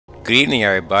Good evening,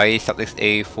 everybody. Celtics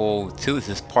A42. This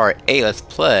is part A. Let's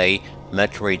play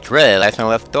Metroid Dread. Last time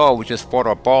I left off, we just fought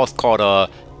our boss called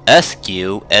SQ,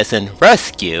 as in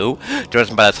rescue.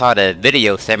 Judging by the title of the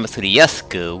video, Samus to the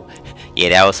Yescu. Yeah,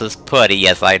 that was just putty.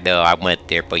 Yes, I know, I went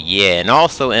there. But yeah, and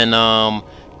also in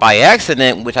by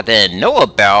accident, which I didn't know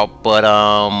about, but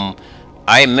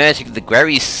I managed to get the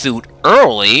gravity suit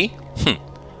early.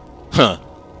 Huh.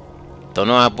 Don't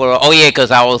know how, but oh yeah,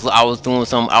 because I was doing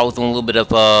a little bit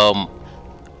of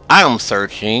item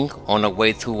searching on the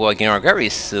way to getting our gravity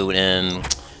suit,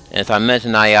 and as I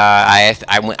mentioned, I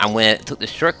took the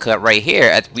shortcut right here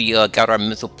after we got our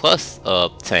missile plus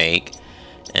tank,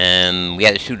 and we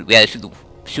had to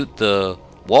shoot the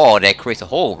wall that creates a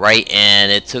hole, right, and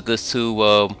it took us to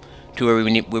where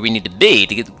we need to be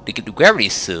to get the gravity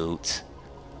suit.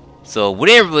 So we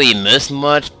didn't really miss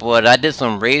much, but I did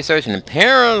some research, and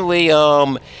apparently,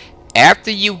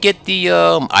 after you get the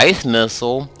ice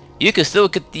missile, you can still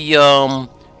get the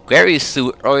gravity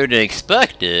suit earlier than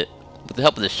expected, with the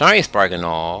help of the shiny spark and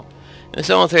all. And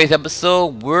so on today's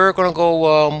episode, we're gonna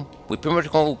go, we pretty much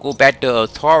gonna go back to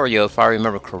Cataris, if I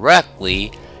remember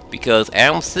correctly, because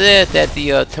Adam said that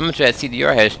the temperature at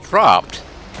CDR has dropped,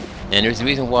 and there's a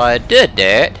reason why it did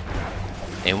that,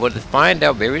 and we'll find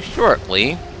out very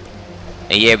shortly.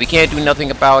 And yeah, we can't do nothing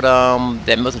about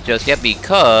that missile just yet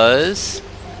because,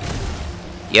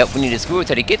 yep, we need a screw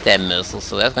attack to get that missile,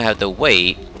 so that's gonna have to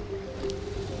wait.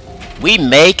 We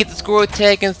may get the screw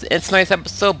attack in tonight's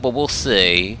episode, but we'll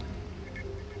see.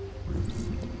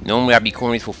 Normally I'd be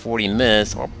recording for 40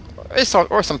 minutes or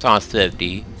sometimes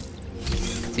 50.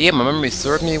 So yeah, my memory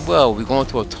serves me well. We're going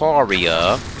to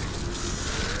Cataris.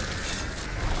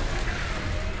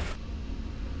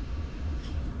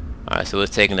 Alright, so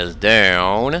it's taking us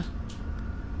down. And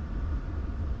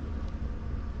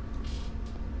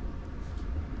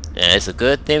it's a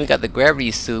good thing we got the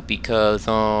gravity suit because,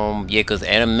 yeah, because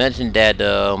Anna mentioned that,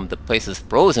 the place is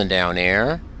frozen down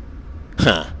there.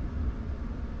 Huh.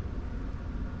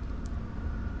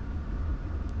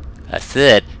 I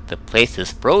said, the place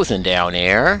is frozen down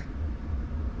there.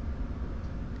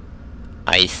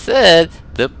 I said,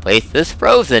 the place is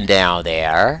frozen down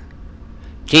there.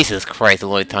 Jesus Christ, the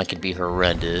only time can be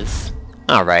horrendous.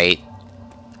 Alright.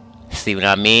 See what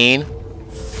I mean?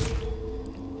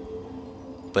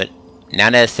 But now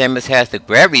that Samus has the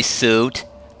gravity suit,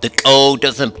 the code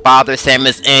doesn't bother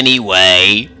Samus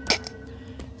anyway.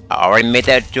 I already made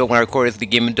that joke when I recorded the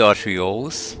game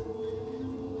Industrials.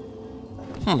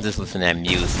 Just listen to that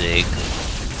music.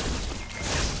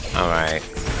 Alright.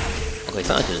 Okay,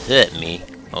 something just hit me.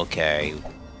 Okay.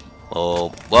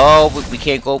 Oh, well, we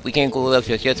can't go left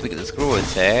just yet so we get the screw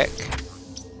attack.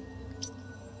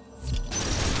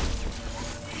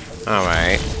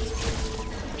 Alright.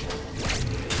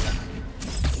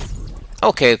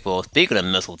 Okay, well, speaking of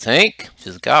missile tank,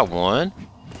 just got one.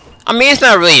 I mean, it's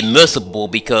not really missable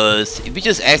because if you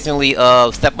just accidentally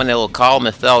step on that little column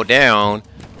and fell down,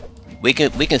 we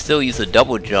can still use the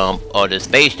double jump or the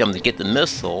space jump to get the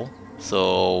missile.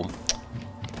 So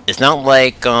it's not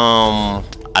like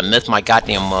I missed my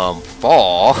goddamn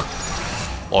fall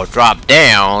or drop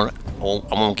down, or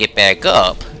I won't get back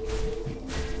up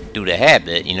due to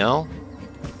habit, you know.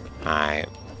 Alright,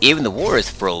 even the water is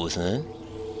frozen.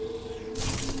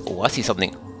 Oh, I see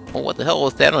something. Oh, what the hell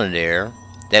was that on there?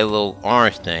 That little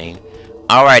orange thing.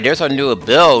 Alright, there's our new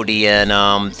ability,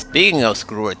 and speaking of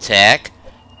screw attack,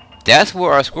 that's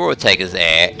where our screw attack is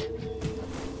at.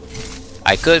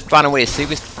 I could find a way to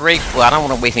secret break, but I don't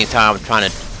want to waste any time trying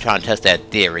to test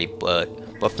that theory, but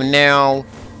for now,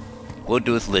 we'll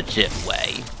do this legit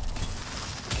way.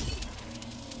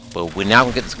 But we're not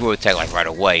gonna get the screw attack like right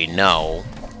away, no.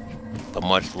 But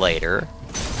much later.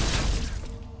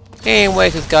 Anyway,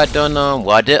 just got done.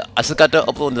 Well, I just got done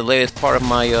uploading the latest part of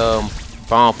my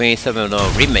Final Fantasy VII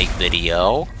remake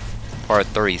video, part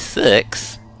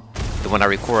 36, the one I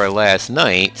recorded last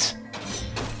night.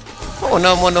 Oh,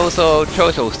 another one of those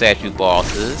Chocho statue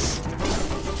bosses.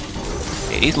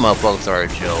 Yeah, these motherfuckers are a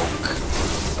joke.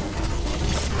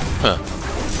 Huh.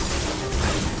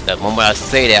 The moment I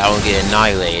say that, I don't get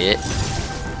annihilated.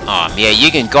 Yeah,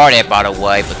 you can guard that, by the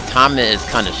way, but the timing is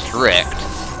kind of strict.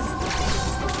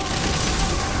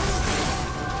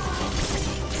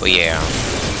 But yeah.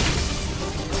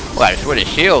 Well, I destroyed the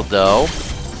shield, though.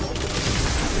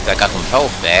 I got some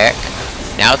health back.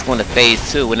 Now it's going to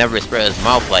phase 2 whenever it spreads its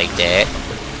mouth like that.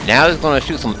 Now it's going to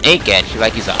shoot some ink at you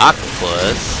like he's an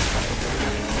octopus.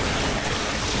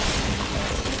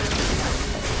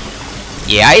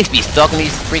 Yeah, I used to be stuck in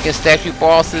these freaking statue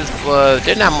bosses, but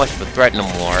they're not much of a threat no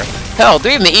more. Hell,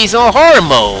 they're even easy on hard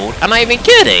mode! I'm not even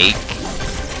kidding!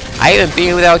 I haven't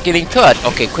been without getting touched.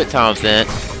 Okay, quit time then.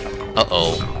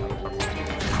 Uh-oh.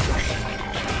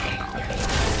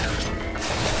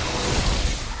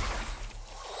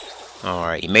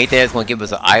 Alright, you made that it's gonna give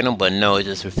us an item, but no, it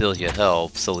just refills your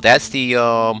health. So that's the,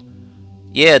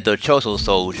 yeah, the Choso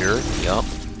Soldier. Yup.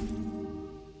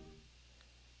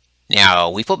 Now,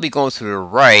 we supposed to be going to the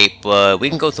right, but we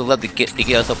can go to the left to get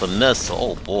us up a missile.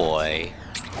 Oh boy.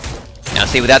 Now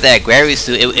see, without that gravity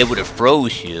suit, it would have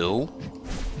froze you.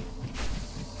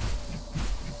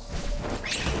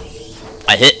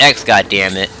 I hit X,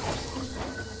 goddammit.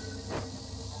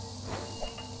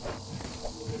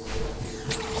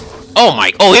 Oh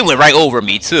my, oh, it went right over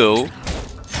me too.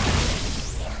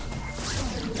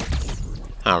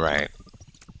 Alright.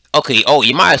 Okay, oh,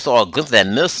 you might have saw a glimpse of that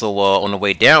missile on the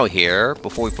way down here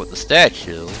before we put the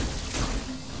statue.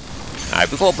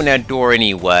 Alright, we can open that door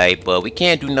anyway, but we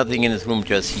can't do nothing in this room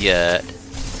just yet,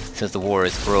 since the water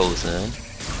is frozen.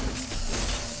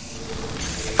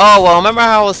 Oh, well, remember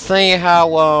how I was saying how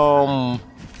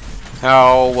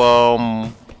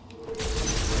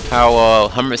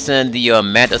 $100% the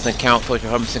map doesn't count towards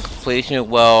your 100% completion?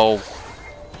 Well,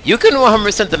 you can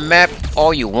 100% the map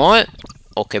all you want.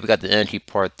 Okay, we got the energy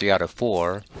part 3 out of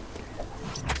 4.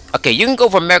 Okay, you can go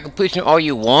for map completion all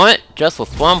you want, just for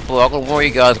fun, but I'm gonna warn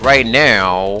you guys right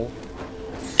now,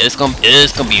 it's gonna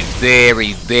be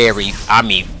very, I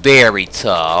mean very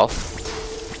tough.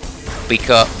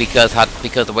 Because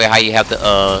the way how you have to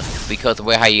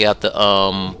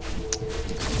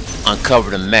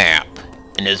uncover the map,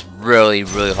 and it's really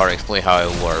hard to explain how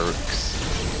it works.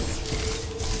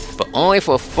 But only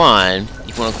for fun.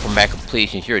 If you want to go for map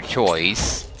completion, it's your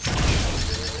choice.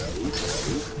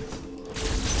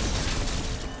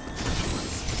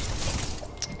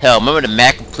 Hell, remember the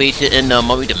map completion in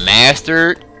Mummy the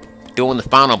Mastered, doing the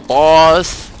final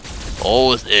boss?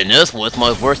 Oh, and this one's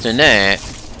much worse than that.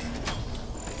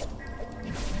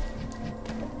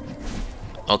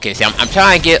 Okay, see, I'm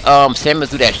trying to get Samus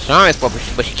through that shrine spot,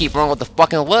 but she keep running with the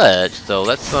fucking ledge. So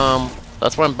let's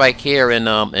run back here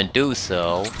and do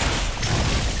so,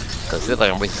 cause it looks like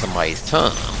I'm wasting somebody's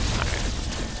time.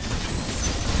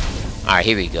 All right,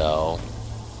 here we go.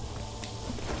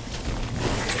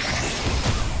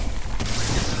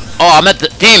 Oh, I'm at the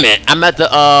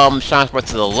shrine spot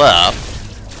to the left.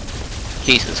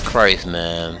 Jesus Christ,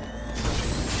 man.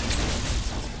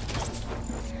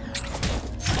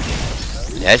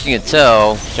 As you can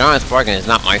tell, Sean Sparkin is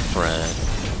not my friend.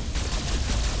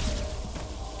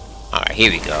 Alright,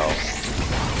 here we go.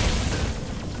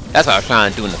 That's what I was trying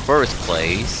to do in the first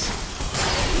place.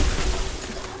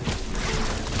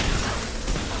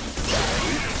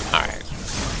 Alright.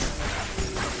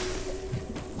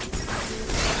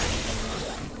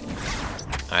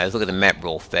 Alright, let's look at the map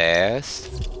real fast.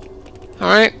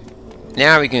 Alright.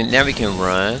 Now we can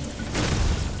run.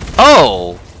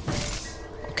 Oh!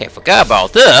 Okay, forgot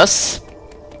about this.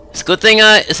 It's a good thing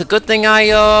I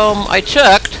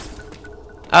checked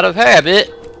out of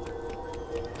habit.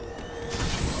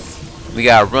 We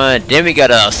gotta run, then we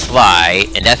gotta slide,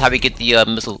 and that's how we get the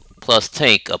missile plus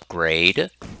tank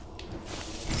upgrade.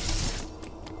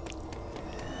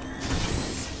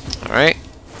 All right.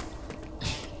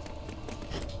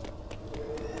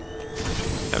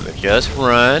 Remember, just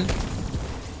run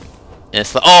and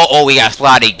oh, we gotta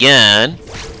slide again.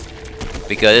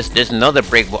 Because there's another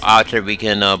breakable object we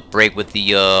can break with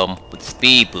the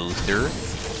speed booster.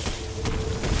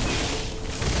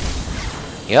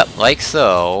 Yep, like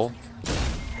so.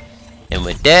 And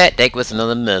with that gives us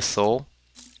another missile.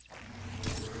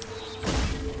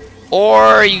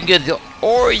 Or you can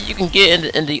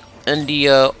get in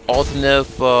the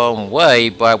alternative way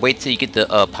by wait till you get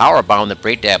the power bomb to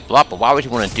break that block. But why would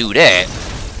you want to do that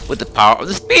with the power of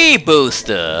the speed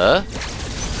booster?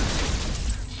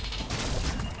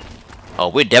 Oh,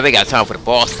 we definitely got time for the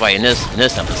boss fight in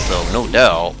this episode, no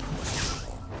doubt.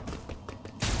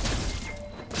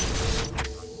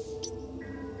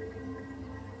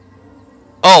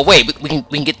 Oh wait, we can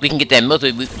get that missile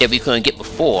that we couldn't get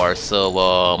before. So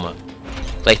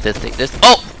like this.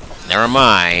 Oh, never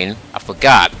mind. I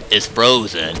forgot. It's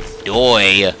frozen.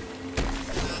 Doy.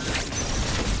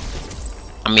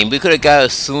 I mean, we could have got it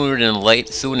sooner than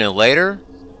later.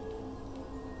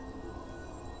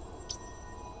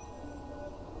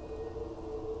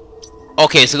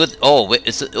 Okay, it's a good. Oh,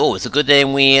 it's a good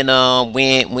thing we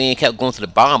ain't kept going to the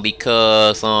bottom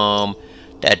because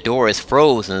that door is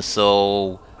frozen.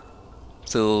 So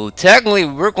technically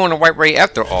we're going to wipe right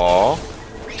after all.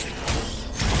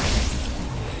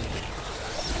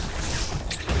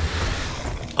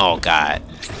 Oh God!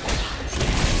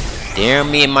 Damn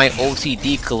me and my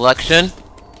OCD collection.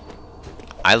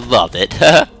 I love it.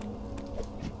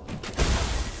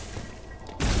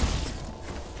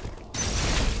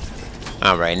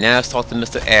 Alright, now let's talk to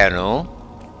Mr. Arnold.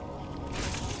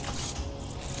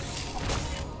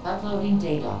 Uploading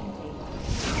data.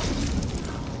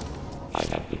 I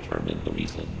have determined the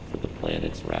reason for the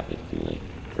planet's rapid cooling.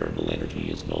 Thermal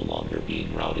energy is no longer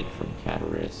being routed from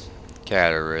Cataris.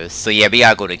 Cataris. So yeah, we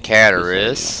gotta go to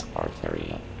Cataris.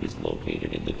 Arteria is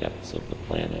located in the depths of the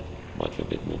planet. Much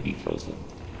of it will be frozen.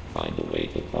 Find a way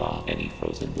to thaw any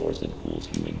frozen doors and pools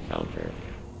you encounter.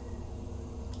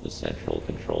 The central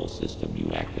control system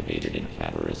you activated in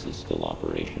Cataris is still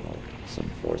operational. Some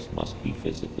force must be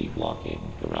physically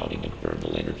blocking the routing of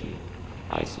thermal energy.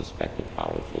 I suspect a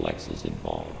powerful X is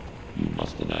involved. You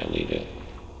must annihilate it.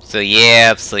 So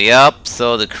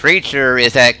so the creature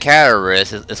is at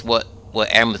Cataris. Is what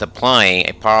M is applying,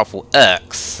 a powerful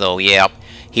X. So yep,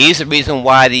 he's the reason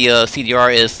why the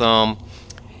CDR is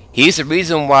he's the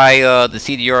reason why the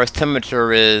CDR's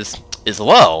temperature is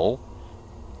low.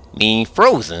 Meaning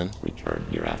frozen. Return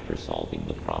here after solving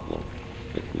the problem.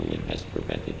 The cooling has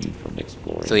prevented you from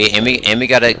exploring. So yeah, and we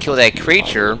gotta kill that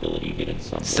creature,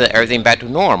 set everything back to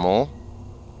normal.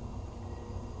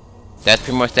 That's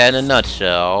pretty much that in a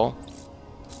nutshell.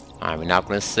 Alright, we're not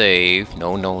gonna save.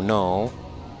 No.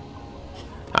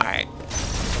 Alright.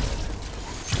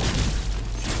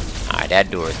 Alright, that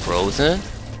door is frozen.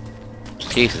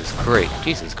 Jesus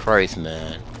Christ,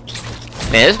 man.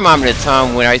 Man, this reminds me of the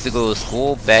time when I used to go to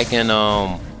school back in,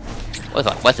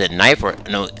 what's it, 9th or,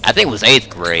 no, I think it was 8th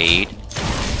grade.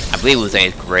 I believe it was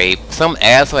 8th grade. Some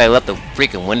asshole had left the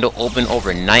freaking window open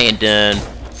overnight, and then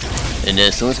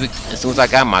as soon as I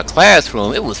got in my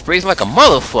classroom, it was freezing like a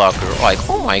motherfucker. Like,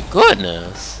 oh my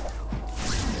goodness.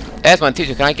 I asked my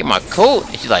teacher, can I get my coat?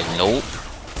 And she's like, nope.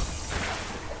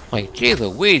 Like, jeez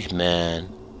Louise, man.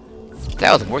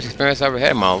 That was the worst experience I ever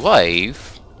had in my life.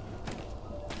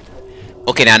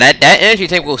 Okay, now that energy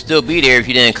tank will still be there if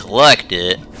you didn't collect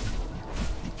it.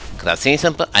 Cause I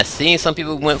seen some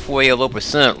people went for a low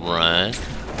percent run.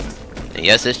 And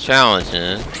yes, it's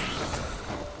challenging.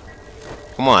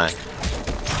 Come on.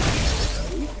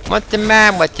 What's the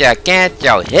matter with ya? Can't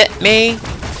y'all hit me?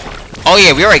 Oh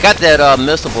yeah, we already got that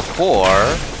missile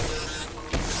before.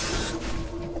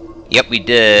 Yep, we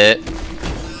did.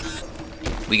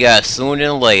 We got sooner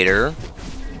than later.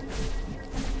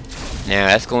 Now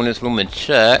let's go in this room and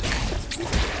check.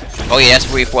 Oh yeah, that's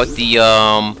where we fought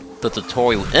the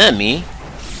tutorial enemy.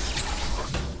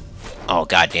 Oh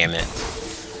god damn it.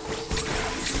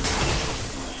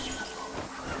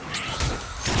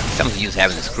 Something used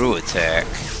having the screw attack.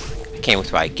 I can't wait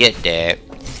till I get that.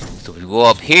 So if we go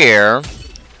up here.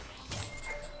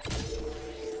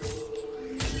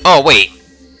 Oh wait.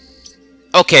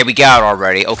 Okay, we got it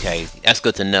already. Okay, that's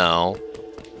good to know.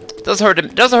 Doesn't hurt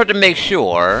to make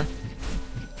sure.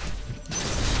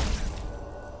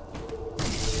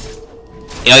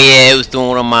 Oh yeah, it was doing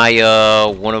one of my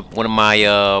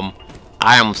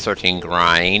item searching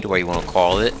grind, whatever you want to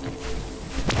call it.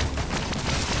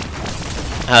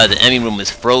 The enemy room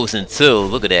is frozen too.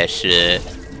 Look at that shit.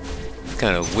 It's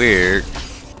kind of weird.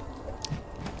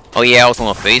 Oh yeah, I was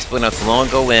on Facebook not too long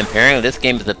ago, and apparently this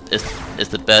game is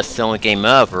the best-selling game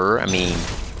ever. I mean,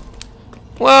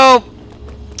 well,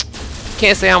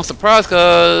 can't say I'm surprised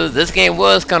because this game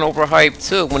was kind of overhyped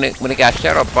too when it got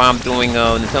shadow bombed during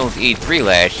Nintendo's E3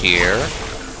 last year.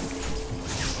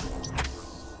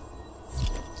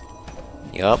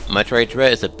 Yup, Metroid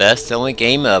Dread is the best-selling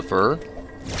game ever,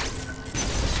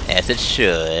 as it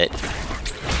should.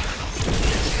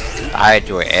 I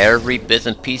enjoy every bits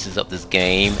and pieces of this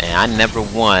game, and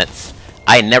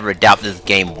I never doubt this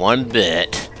game one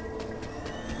bit.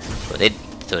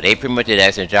 So they pretty much did an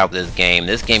excellent job with this game.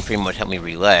 This game pretty much helped me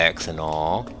relax and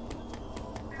all.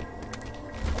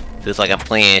 Feels like I'm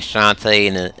playing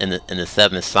Shantae in the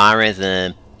Seven Sirens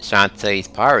and Shantae's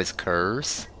Pirate's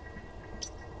Curse.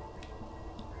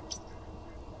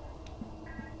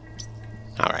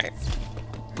 Alright.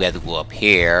 We have to go up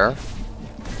here.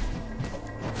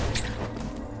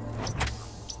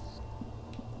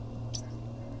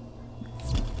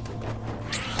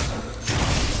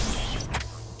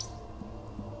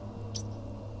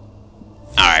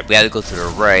 Alright, we have to go to the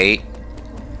right.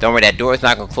 Don't worry, that door is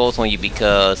not gonna close on you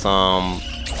because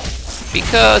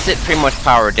it pretty much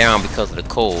powered down because of the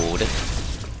cold.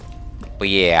 But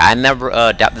yeah, I never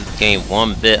adopted this game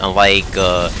one bit, unlike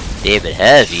David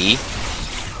Heavy.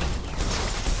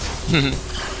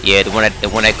 Yeah, the one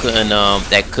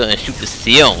that couldn't shoot the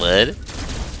ceiling.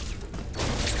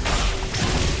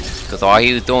 Cause all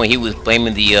he was doing, he was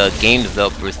blaming the game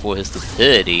developers for his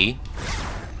stupidity.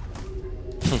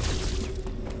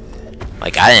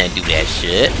 Like, I didn't do that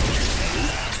shit.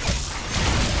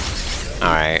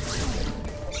 Alright.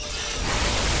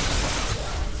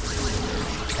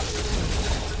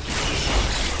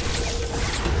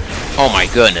 Oh my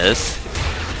goodness.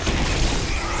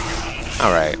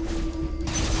 Alright.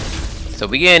 So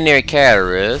we get near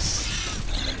Cataris.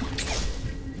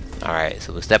 Alright,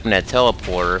 so we're stepping that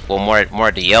teleporter. Well, more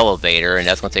at the elevator, and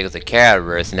that's gonna take us to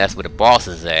Cataris, and that's where the boss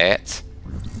is at.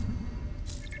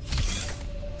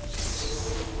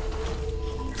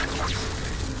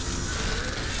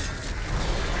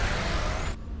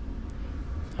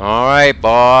 Alright,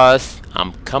 boss.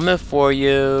 I'm coming for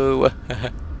you.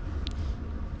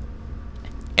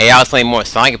 Hey, I was playing more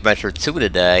Sonic Adventure 2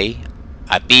 today.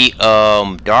 I beat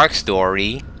Dark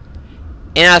Story,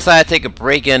 and I decided to take a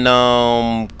break and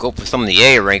go for some of the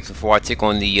A ranks before I take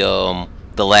on the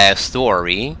last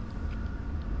story.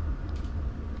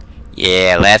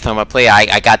 Yeah, last time I played,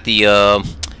 I got the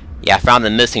yeah, I found the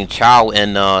missing child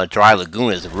in Dry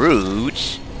Lagoon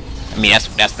Rouge. I mean,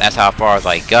 that's how far as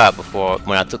I got before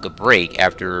when I took a break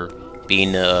after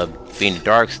being the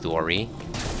Dark Story.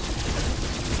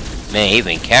 Man,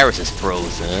 even Cataris is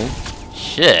frozen.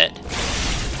 Shit.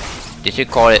 They should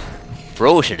call it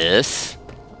Froziness.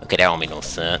 Okay, that don't make no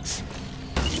sense.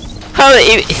 How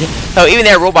even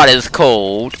that robot is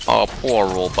cold. Oh, poor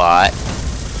robot.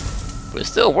 But it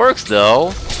still works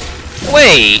though.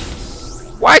 Wait,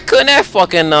 why couldn't that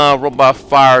fucking robot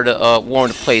fire to warm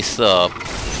the place up?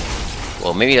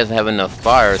 Well, maybe he doesn't have enough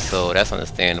fire, so that's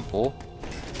understandable.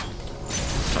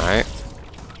 All right.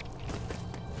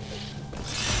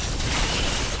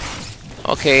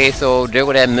 Okay, so there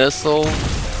with that missile.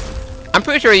 I'm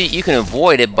pretty sure you can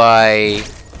avoid it by...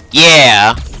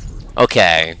 Yeah!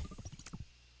 Okay.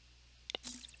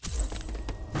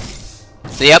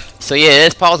 So yep, so yeah,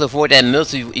 it's possible to avoid that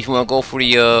missile if you want to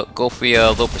go for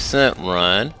your low percent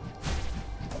run.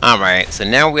 Alright, so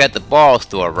now we're at the ball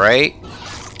store, right?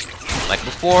 Like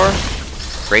before.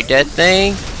 Break that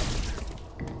thing.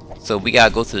 So we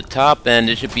gotta go to the top, and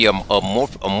there should be a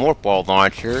morph ball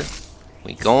launcher.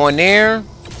 We go in there.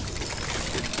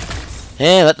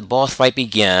 And let the boss fight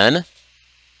begin.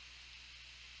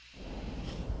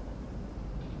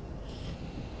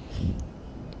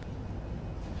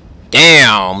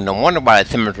 Damn, no wonder why the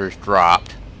temperatures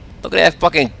dropped. Look at that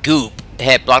fucking goop. It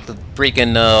had blocked the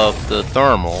freaking the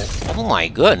thermal. Oh my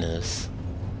goodness.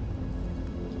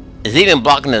 It's even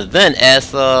blocking the vent,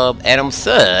 as Adam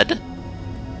said.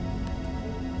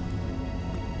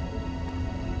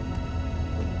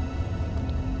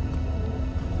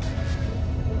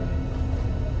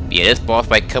 Yeah, this boss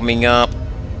fight coming up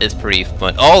is pretty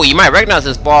fun. Oh, you might recognize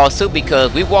this boss too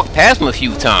because we walked past him a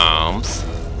few times.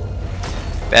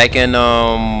 Back in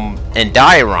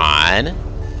Dairon,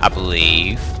 I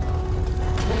believe.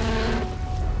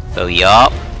 So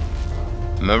yup.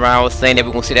 Remember I was saying that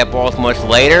we're gonna see that boss much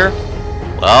later?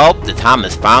 Well, the time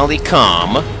has finally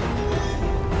come.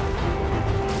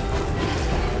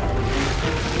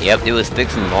 Yep, it was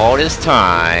fixing all this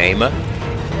time.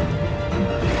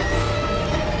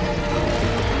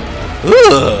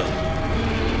 Ugh.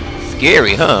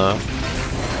 Scary, huh?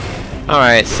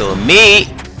 Alright, so meet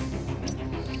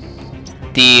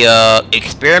the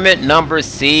experiment number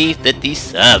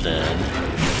C57.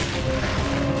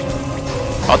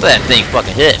 I thought that thing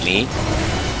fucking hit me.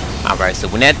 Alright, so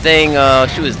when that thing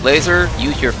shoots its laser,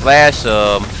 use your flash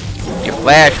move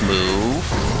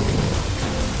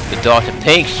to dodge the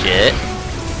pink shit.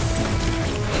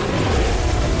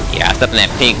 Yeah, I stepped in that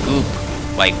pink goop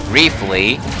like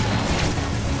briefly.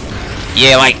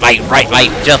 Yeah,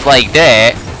 just like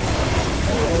that.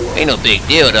 Ain't no big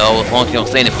deal though, as long as you don't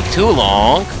stay in it for too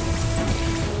long.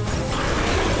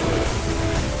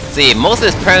 See, most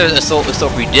of his predators are so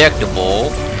predictable.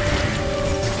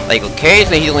 Like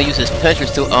occasionally he's gonna use his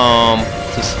pinchers to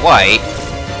swipe.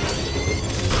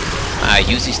 I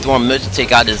use these storm missiles to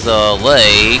take out his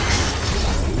legs.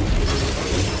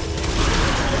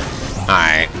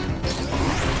 Alright.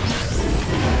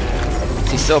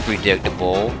 He's so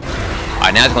predictable.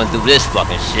 Alright, now it's gonna do this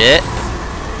fucking shit.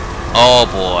 Oh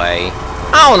boy.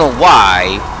 I don't know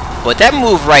why, but that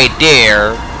move right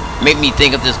there made me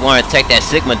think of this one attack that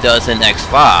Sigma does in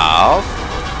X5.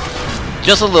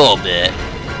 Just a little bit.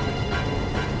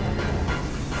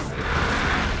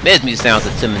 Mesme sounds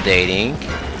intimidating.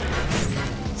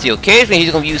 See, occasionally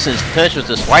he's gonna use his pinchers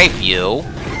to swipe you.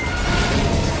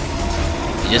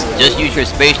 Just use your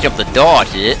space jump to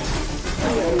dodge it.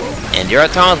 And there are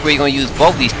times where you're gonna use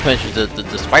both these pinchers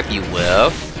to swipe you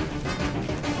with.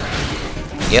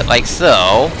 Yep, like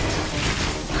so.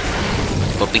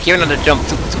 But be careful not to jump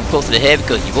too close to the head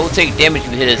because you won't take damage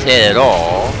if you hit his head at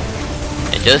all.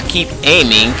 And just keep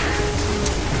aiming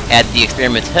at the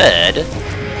experiment's head.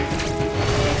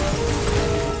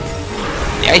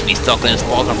 Yeah, I used to be stuck in this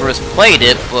wall when I first played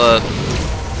it, but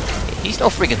he's no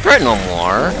freaking threat no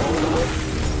more.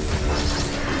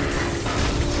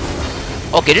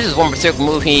 Okay, this is one particular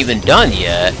move he ain't even done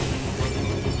yet.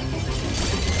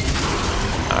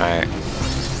 Alright.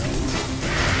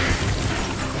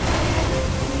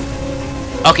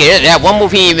 Okay, that one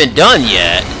move he ain't even done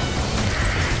yet.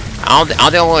 I don't think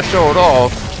I want to show it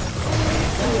off.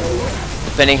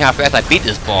 Depending how fast I beat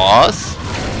this boss.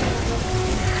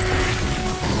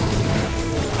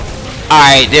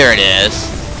 Alright, there it is.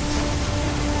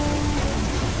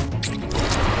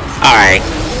 Alright.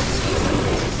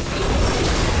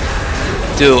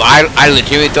 Dude, I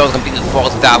legitimately thought I was gonna beat this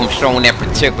boss without him showing that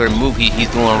particular move he's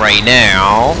doing right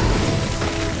now.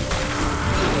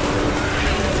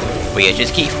 But yeah,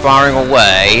 just keep firing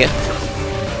away.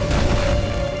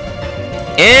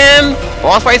 And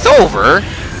boss fight's over.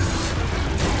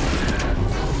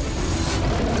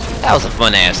 That was a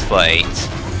fun ass fight.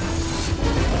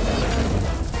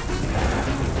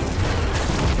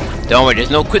 Don't worry, there's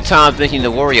no quick time finishing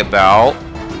to worry about.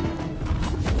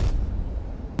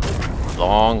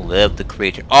 Long live the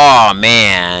creature. Oh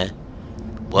man.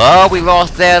 Well, we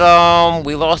lost that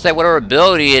whatever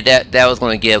ability that was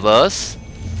gonna give us.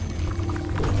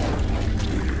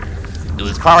 It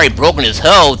was probably broken as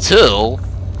hell too.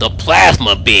 The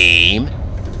plasma beam.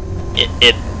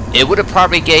 It would have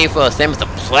probably gave Samus a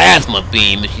plasma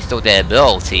beam if she stole that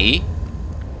ability.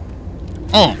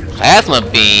 Plasma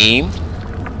beam.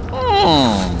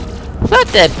 Let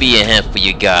that be a hint for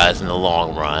you guys in the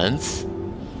long runs.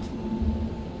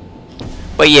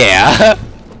 But yeah.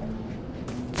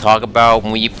 Talk about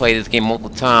when you play this game multiple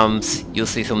times, you'll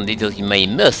see some details you may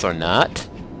miss or not.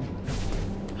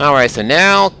 Alright, so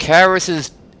now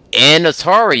Cataris and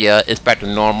Nataria is back to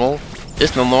normal.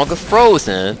 It's no longer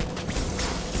frozen.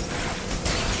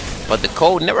 But the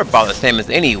cold never bothers Samus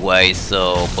anyway,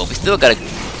 so... But we still gotta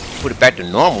put it back to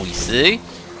normal, you see?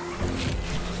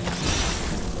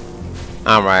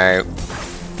 Alright.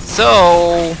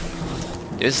 So...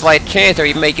 There's a slight chance that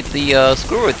we may get the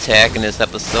screw attack in this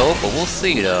episode, but we'll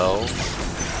see though.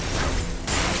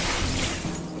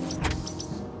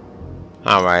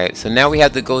 Alright, so now we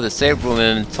have to go to the save room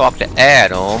and talk to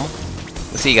Adam.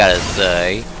 What's he gotta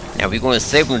say? Now we're going to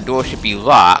save room, the door should be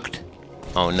locked.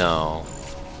 Oh no.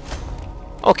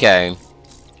 Okay.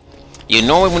 You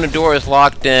normally when the door is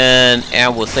locked then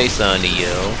Adam will say something to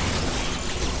you.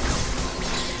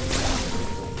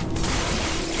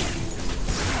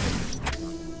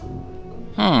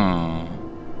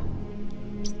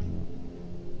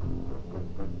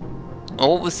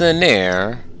 Oh, what was in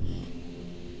there?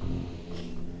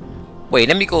 Wait,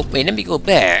 let me go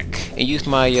back and use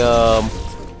my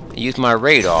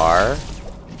radar.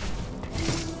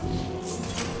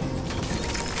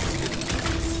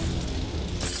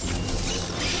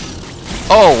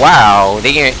 Oh wow,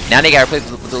 now they gotta replace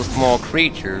it with those small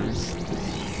creatures.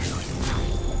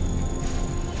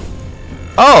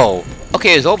 Oh,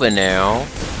 okay, it's open now.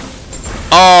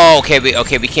 Oh, okay, we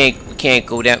can't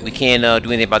go down. We can't do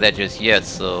anything about that just yet.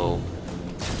 So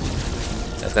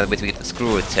that's gotta wait till we get the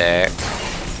screw attack.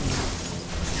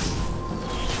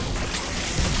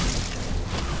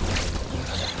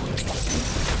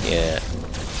 Yeah.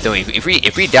 So if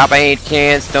we die by any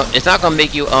chance, it's not gonna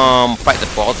make you fight the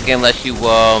boss again unless you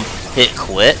hit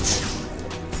quit.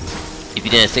 If you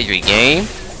didn't save your game.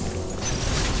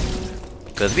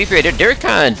 Because to be fair,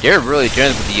 they're really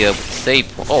generous with the save.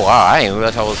 Oh wow, I didn't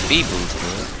realize how I was speed boosting.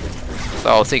 So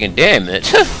I was taking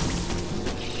damage.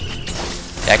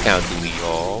 That kind of threw me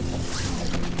off.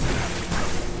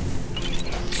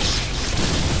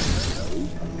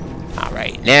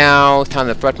 Alright, now it's time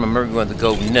to refresh my memory where to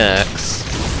go next.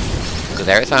 Because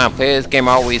every time I play this game,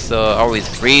 I always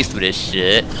breeze through this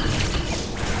shit.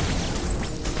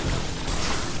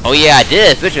 Oh yeah, I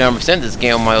did officially 100% this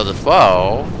game on my other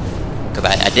phone. Because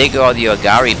I did get all the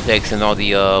Gary picks and all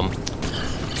the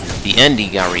indie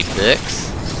Gary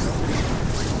picks.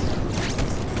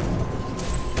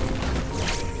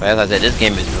 But as I said, this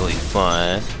game is really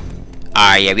fun.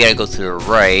 Alright, yeah, we gotta go to the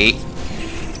right.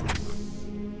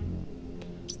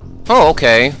 Oh,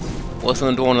 okay. What's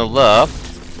on the door on the left?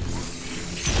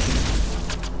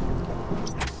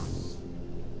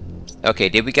 Okay,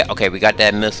 we got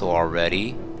that missile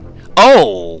already.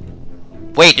 Oh!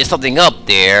 Wait, there's something up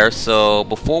there, so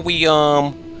before we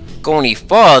go any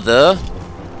further,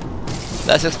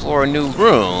 let's explore a new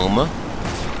room.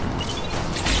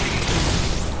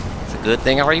 It's a good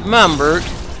thing I remembered.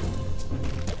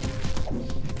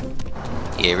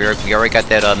 Yeah, we already got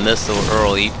that missile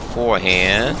early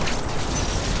beforehand.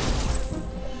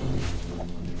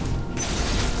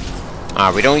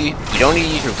 We don't need to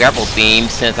use your grapple beam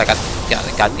since I got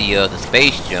the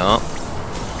space jump.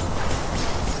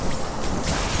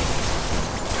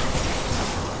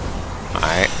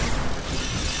 Alright.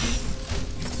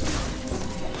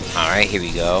 here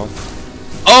we go.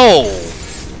 Oh!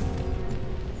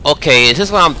 Okay, is this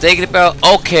what I'm thinking about?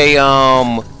 Okay,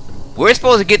 we're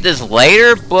supposed to get this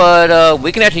later, but,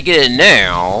 we can actually get it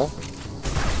now.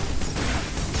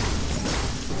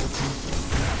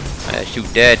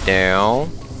 Shoot that down.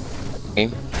 Okay.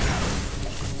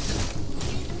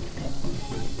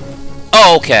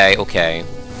 Oh, okay, okay.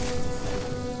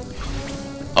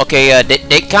 Okay,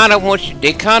 they kind of want you.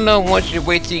 They kind of want you to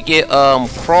wait till you get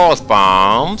cross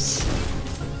bombs.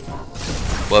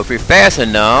 Well, if you're fast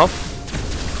enough,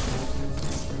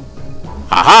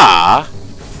 haha,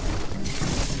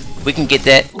 we can get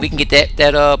that. We can get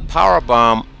that power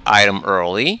bomb item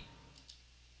early.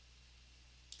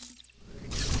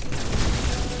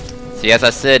 See, as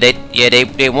I said,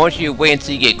 they want you to wait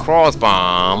until you get cross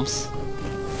bombs,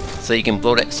 so you can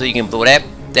blow that. So you can blow that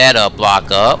block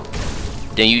up.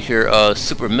 Then use your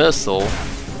super missile,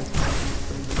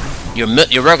 your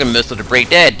regular missile to break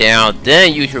that down.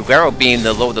 Then use your gyro beam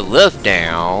to lower the lift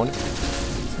down.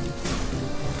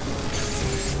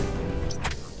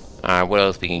 Alright, what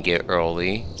else we can get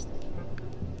early?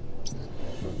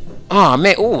 Oh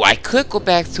man, oh, I could go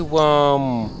back to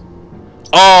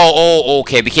Oh,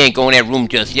 okay, we can't go in that room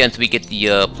just yet until we get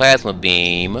the plasma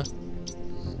beam.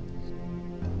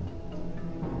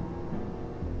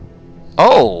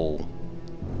 Oh.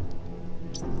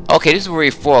 Okay, this is where we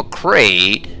for a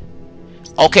crate.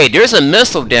 Okay, there's a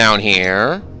missile down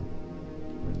here.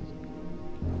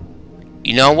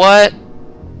 You know what?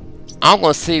 I'm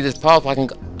gonna see if it's possible. I'm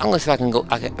gonna see if I can go.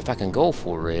 If I can go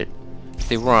for it.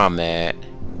 See where I'm at.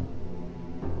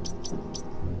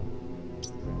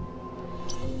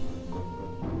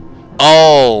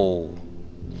 Oh.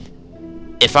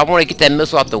 If I want to get that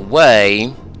missile out the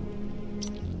way.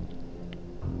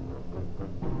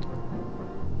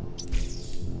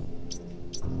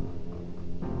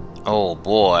 Oh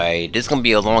boy, this is gonna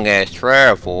be a long ass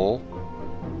travel.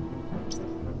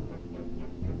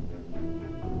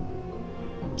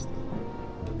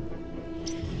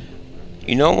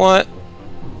 You know what?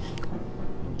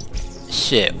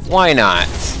 Shit, why not?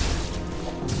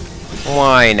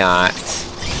 Why not?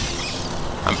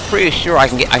 I'm pretty sure I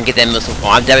can get that missile. Oh,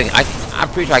 I'm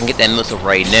pretty sure I can get that missile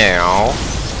right now.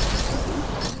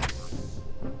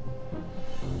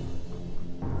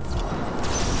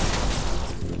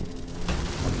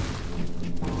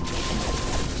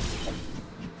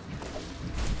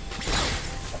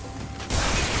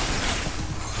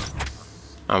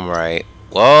 Alright.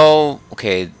 Well,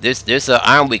 okay, there's an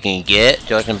iron we can get,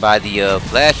 judging by the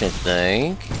flashing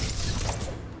thing.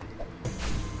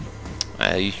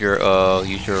 Use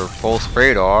your pulse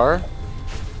radar.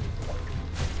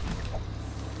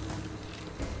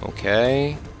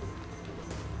 Okay.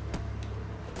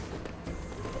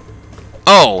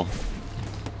 Oh!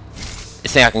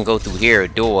 It's saying I can go through here, a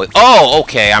door. Oh,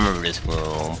 okay, I remember this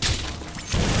room.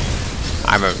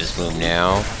 I remember this room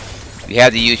now. You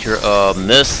have to use your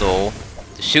missile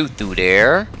to shoot through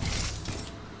there.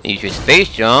 Use your space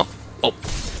jump. Oh,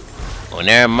 well,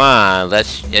 never mind.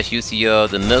 Let's use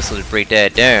the missile to break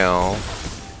that down.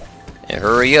 And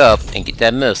hurry up and get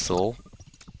that missile.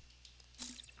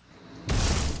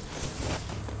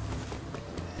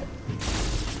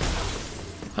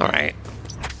 All right.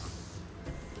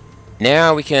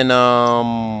 Now we can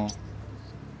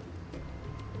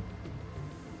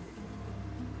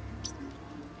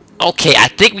Okay, I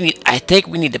think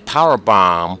we need the power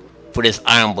bomb for this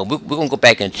item, but we're gonna go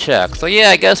back and check. So yeah,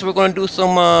 I guess we're gonna do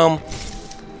some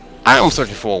item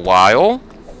searching for a while.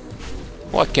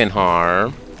 What can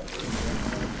harm?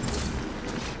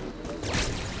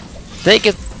 Think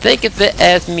of it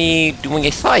as me doing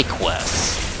a side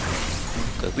quest.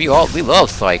 Cause we love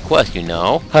side quests, you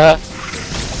know. Huh?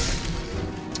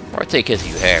 Or take it as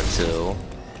you have to.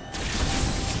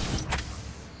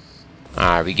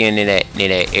 Alright, we getting near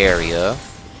that area.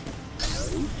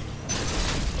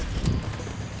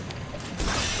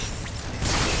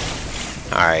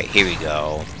 Alright, here we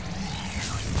go.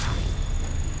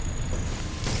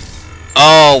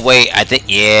 Oh wait, I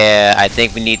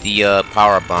think we need the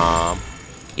power bomb.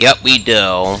 Yep, we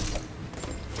do.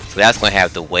 So that's gonna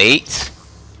have to wait.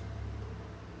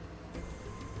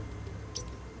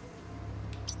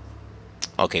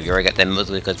 Okay, we already got that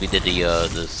mostly because we did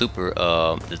the super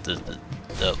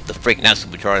the freak, not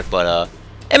supercharged, but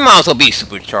it might also be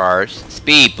supercharged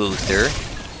speed booster.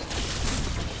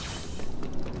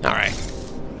 All right,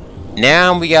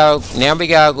 now we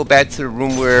gotta go back to the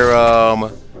room where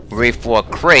we're ready for a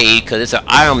crate because there's an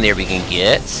item there we can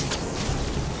get.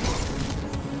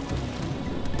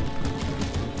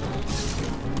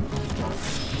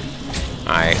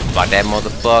 All right, block that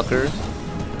motherfucker.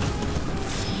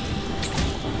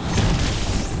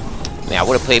 Man, I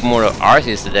would have played more of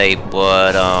Arceus today,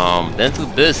 but been too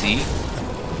busy.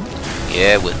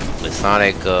 Yeah, with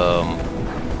Sonic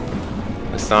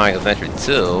Adventure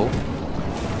 2.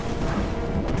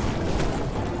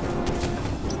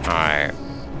 Alright.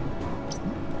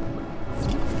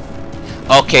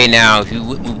 Okay, now if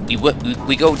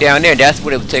we go down there, that's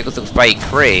what it would take us to fight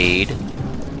Kraid.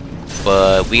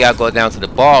 But we gotta go down to the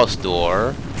ball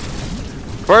store.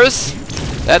 First,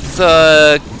 let's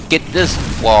get this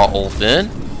wall open.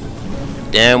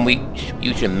 Then we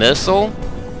use your missile.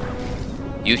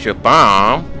 Use your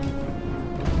bomb.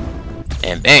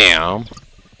 And bam.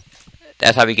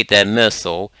 That's how we get that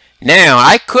missile. Now,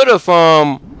 I could have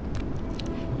also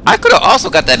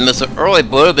got that missile early,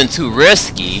 but it would have been too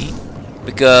risky.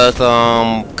 Because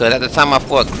at the time I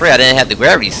fought Kraid, I didn't have the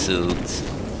gravity suits.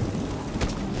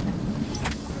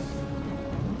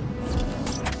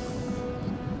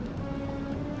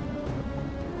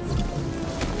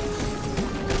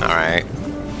 Alright.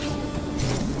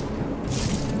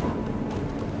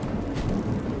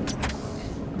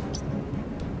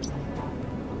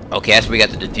 Okay, that's where we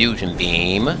got the diffusion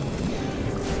beam.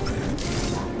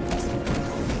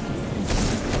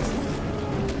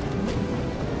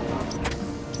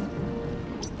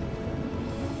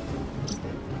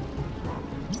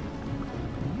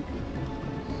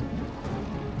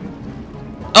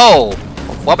 Oh!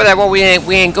 What about that wall we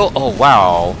ain't go? Oh,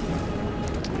 wow.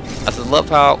 I just love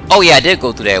how... Oh, yeah, I did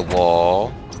go through that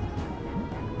wall.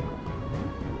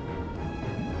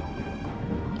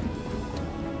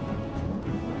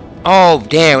 Oh,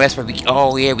 damn, that's where we...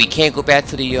 Oh, yeah, we can't go back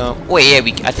to the, Oh, yeah,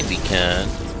 I think we can.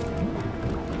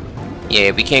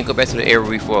 Yeah, we can't go back to the area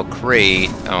we fought Kraid,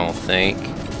 I don't think.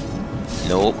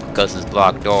 Nope, because it's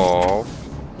blocked off.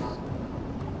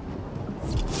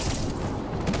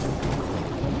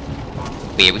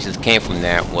 But yeah, we just came from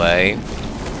that way.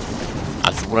 I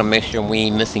just want to make sure we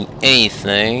ain't missing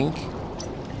anything.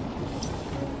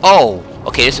 Oh!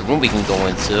 Okay, there's a room we can go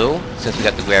into, since we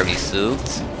got the gravity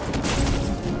suits.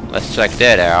 Let's check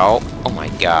that out. Oh my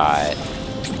god.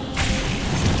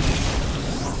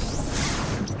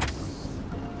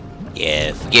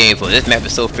 Yeah, forget me, this map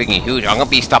is so freaking huge. I'm gonna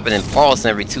be stopping and pausing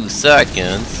every 2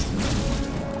 seconds.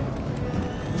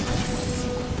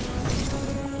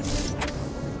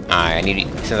 Alright, I need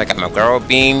to, since I got my girl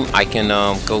beam, I can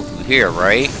go through here,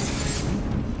 right?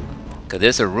 Cause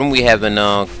there's a room we haven't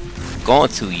gone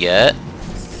to yet.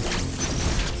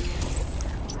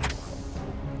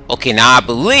 Okay, now I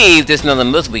believe there's another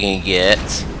missile we can get.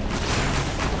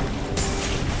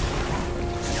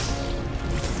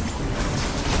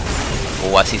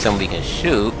 Oh, I see something we can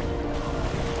shoot.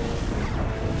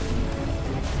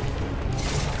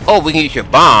 Oh, we can use your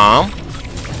bomb.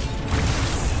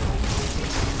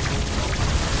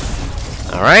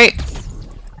 Alright.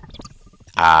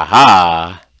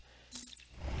 Aha.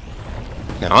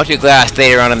 Now, aren't you glad I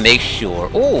stayed around to make sure?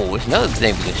 Oh, there's another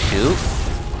thing we can shoot.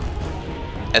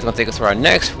 That's gonna take us to our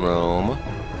next room.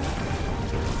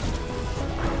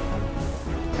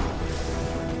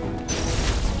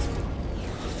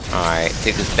 Alright,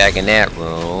 take us back in that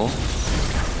room.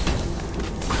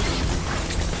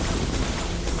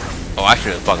 Oh, I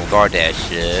should have fucking guarded that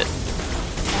shit.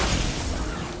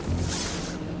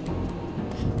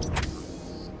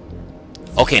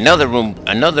 Okay, another room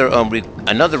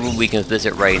we can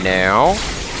visit right now.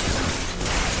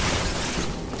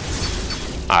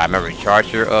 Alright, remember,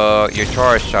 recharge your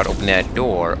charge shot, open that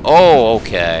door. Oh,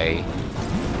 okay.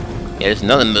 Yeah, there's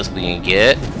another missile we can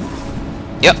get.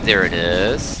 Yep, there it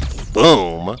is.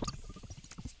 Boom.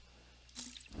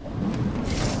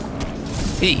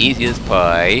 The easy as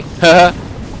pie.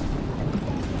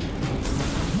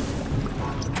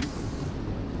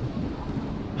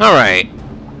 Alright.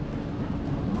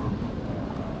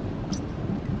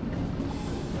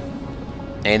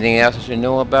 Anything else I should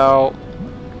know about?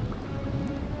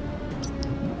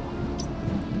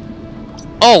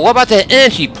 Oh, what about the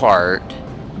energy part?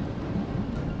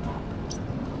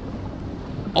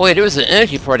 Oh yeah, there was an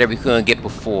energy part that we couldn't get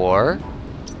before.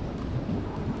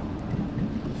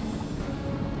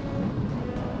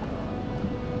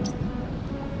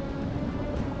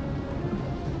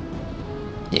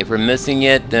 If we're missing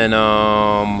it, then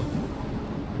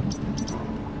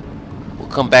we'll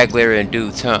come back later in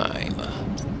due time.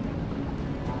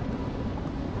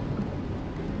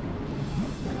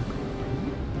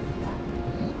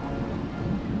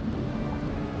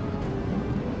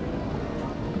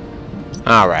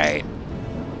 Alright.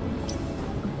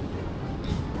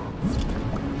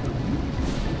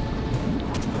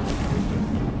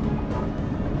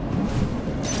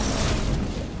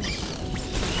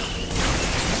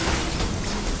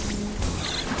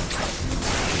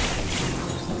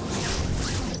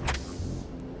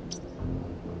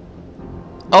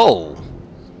 Oh!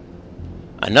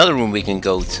 Another room we can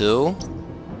go to.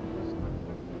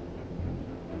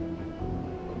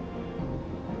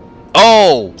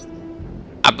 Oh!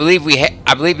 I believe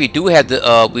we do have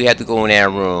to we have to go in that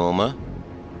room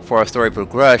for our story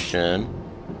progression.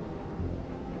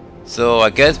 So I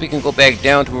guess we can go back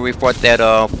down to where we fought that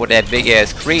for that big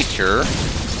ass creature.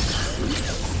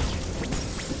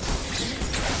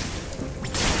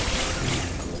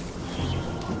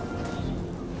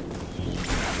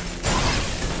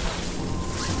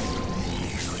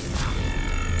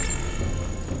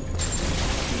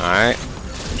 Alright.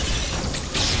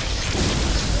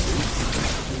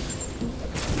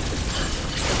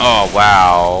 Oh,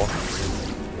 wow.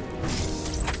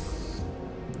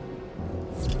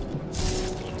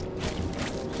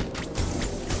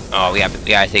 Oh, we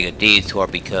gotta take a detour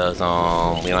because,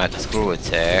 we don't have the screw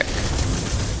attack.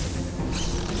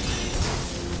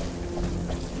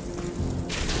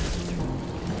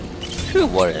 Phew,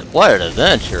 what an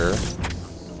adventure.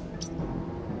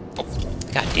 Oh,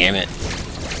 god damn it.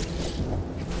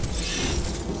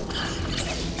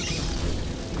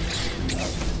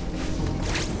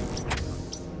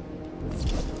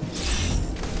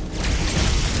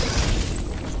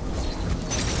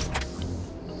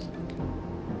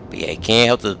 Yeah, can't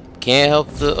help the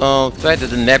fact that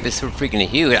the map is so freaking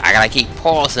huge. I gotta keep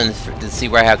pausing to see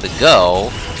where I have to go.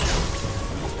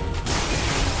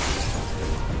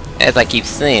 As I keep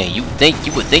saying, you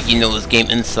would think you know this game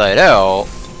inside out.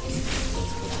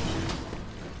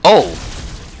 Oh.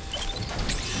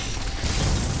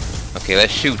 Okay,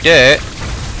 let's shoot that.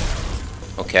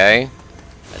 Okay,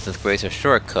 that's just great, a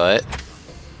shortcut.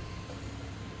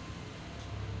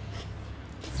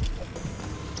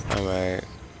 All right.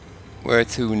 Where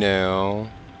to now?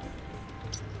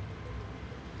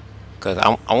 Cause I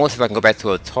want to see if I can go back to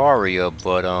Ataria,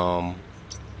 but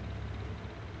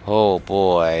oh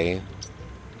boy.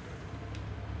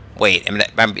 Wait,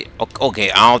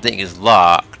 okay, I don't think it's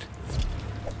locked.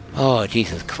 Oh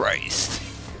Jesus Christ!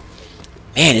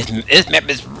 Man, this map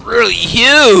is really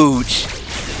huge.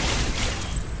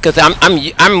 Cause I'm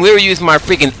literally using my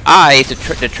freaking eyes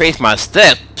to trace my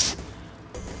steps.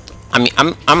 I mean,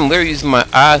 I'm literally using my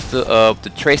eyes to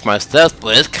trace my steps,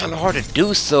 but it's kind of hard to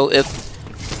do so if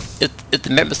the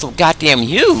map is so goddamn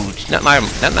huge. Not like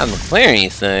I'm playing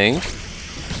anything.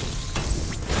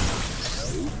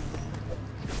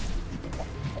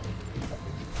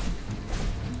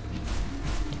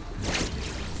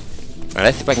 Alright,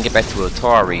 let's see if I can get back to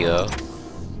Ataria.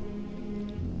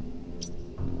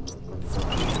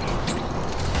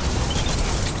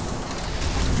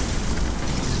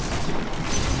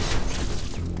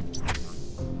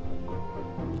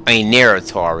 I mean, near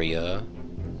Ataria.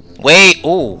 Wait!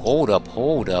 Oh, hold up.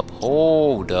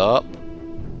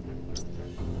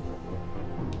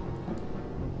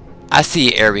 I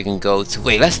see an area we can go to.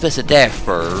 Wait, let's visit that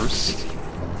first.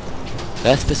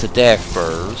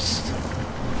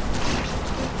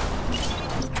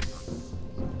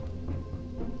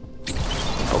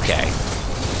 Okay.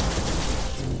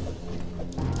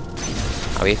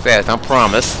 I'll be fast, I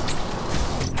promise.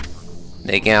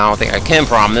 Again, I don't think I can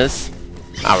promise.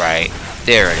 Alright,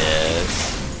 there it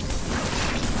is.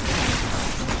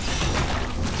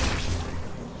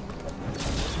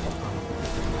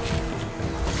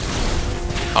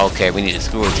 Okay, we need a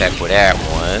screw attack for that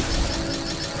one.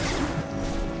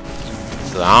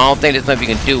 So I don't think there's nothing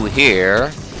we can do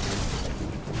here.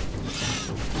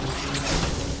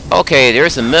 Okay,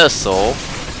 there's a missile.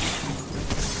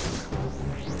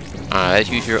 Alright, let's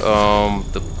use your, uh-oh.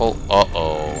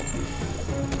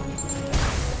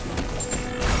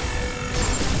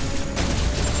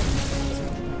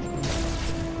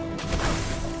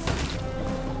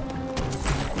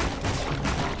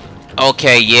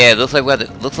 Okay, yeah, looks like we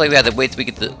have to wait till we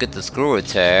get the screw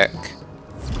attack.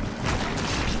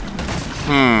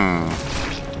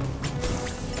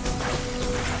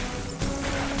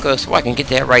 Cause so I can get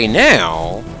that right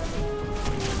now.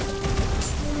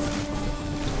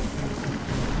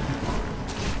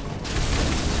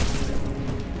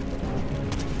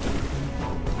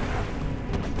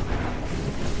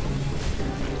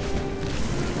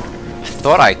 I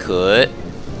thought I could.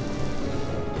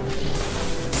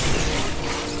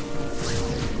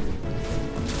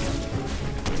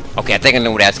 Okay, I think I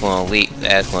know where that's gonna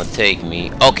take me.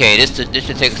 Okay, this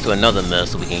should take us to another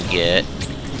missile we can get.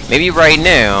 Maybe right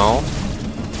now.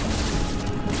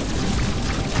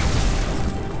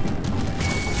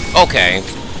 Okay.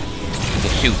 We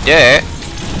can shoot that.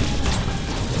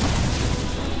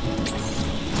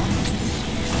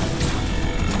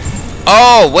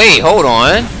 Oh, wait, hold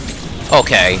on.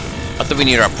 Okay. I thought we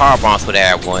need our power bombs for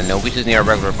that one. No, we just need our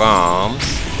regular bombs.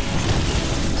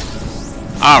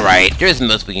 Alright, there's the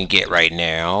most we can get right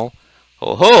now.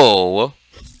 Ho ho!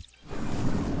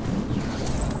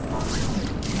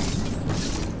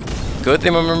 Good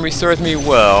thing my memory serves me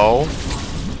well.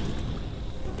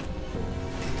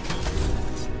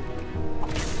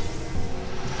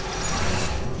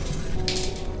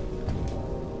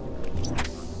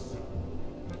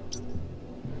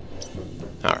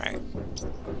 Alright.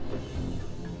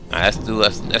 Let's do a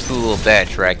little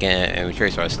backtracking and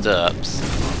retrace our steps.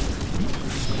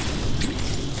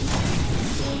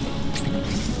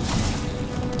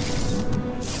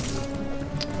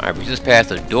 Alright, we just passed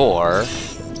the door.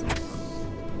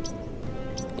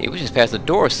 Yeah, we just passed the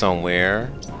door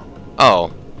somewhere.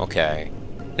 Oh, okay.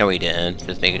 No, we didn't.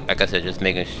 Just making, like I said, just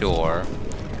making sure.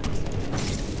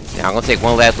 Now I'm gonna take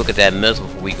one last look at that missile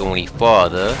before we go any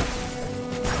farther.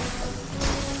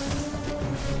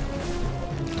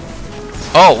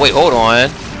 Oh, wait, hold on.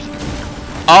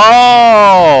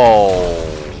 Oh!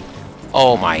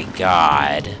 Oh my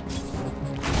god.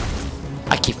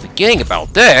 I keep forgetting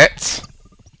about that.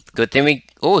 Good thing we...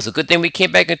 Oh, it's a good thing we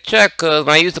came back and checked, because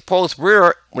when I used the pulse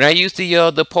radar... When I used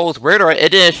the pulse radar,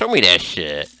 it didn't show me that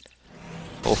shit.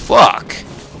 Oh, fuck.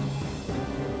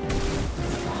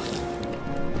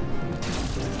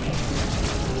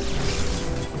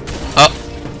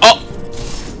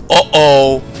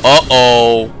 Uh-oh.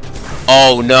 Uh-oh.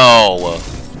 Oh no!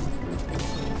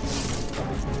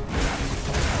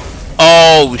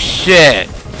 Oh shit!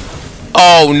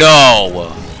 Oh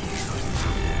no!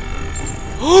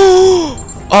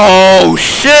 Oh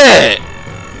shit!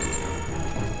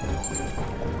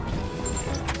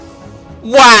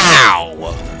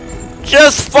 Wow!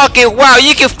 Just fucking wow!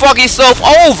 You can fuck yourself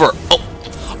over! Oh,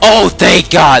 oh thank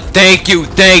God! Thank you!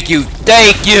 Thank you!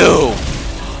 Thank you!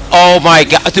 Oh my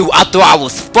God! Dude, I thought I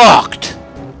was fucked!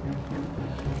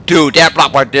 Dude, that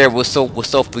block right there was so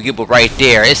forgivable right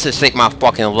there. It just saved my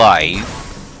fucking life.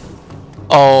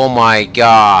 Oh my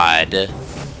god.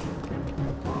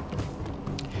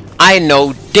 I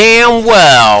know damn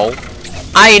well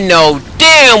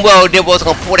they wasn't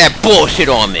gonna pull that bullshit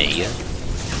on me.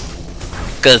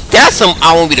 Cause that's some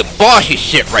I want to be the bossy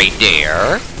shit right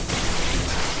there.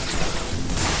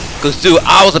 Cause dude,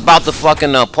 I was about to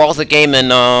fucking pause the game and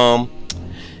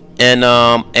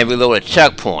reload a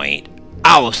checkpoint.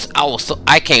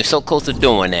 I came so close to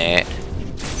doing that.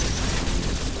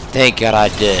 Thank God I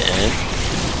didn't.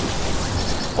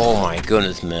 Oh my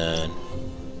goodness, man.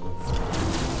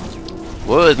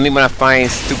 Woe is me when I find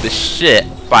stupid shit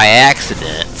by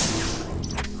accident.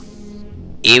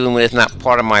 Even when it's not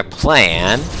part of my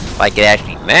plan, like it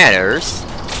actually matters.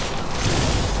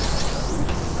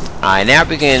 Alright, now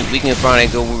we can finally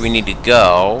go where we need to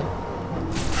go.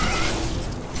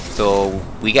 So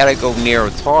we gotta go near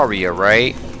Otaria,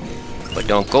 right? But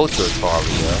don't go to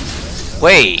Otaria.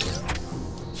 Wait!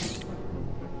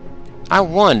 I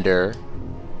wonder...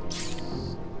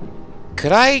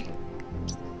 Could I...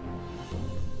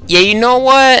 Yeah, you know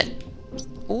what?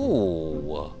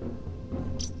 Ooh.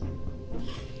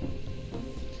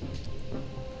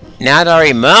 Now that I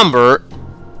remember...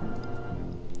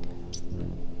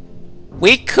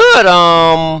 We could,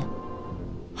 100%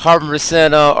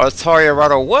 Otaria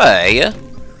right away.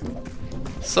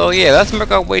 So yeah, let's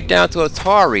make our way down to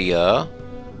Otaria.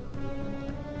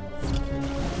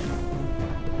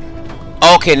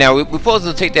 Okay, now we're supposed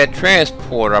to take that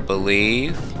transport, I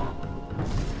believe.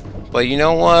 But you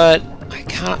know what? I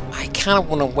kind of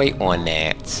want to wait on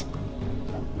that.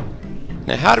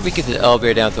 Now, how do we get the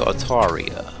elevator down to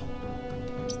Otaria?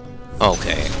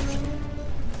 Okay.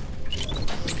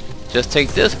 Just take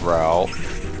this route.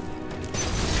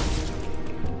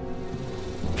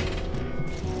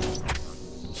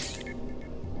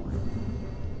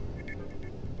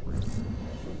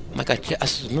 My God, I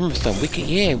just remember something. We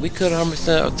could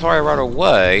 100% Otaria right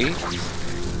away.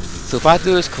 So if I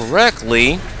do this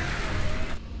correctly,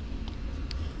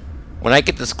 when I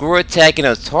get the screw attack in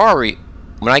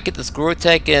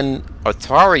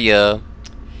Otaria,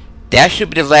 that should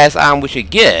be the last item we should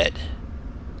get.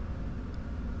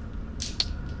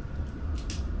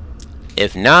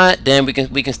 If not, then we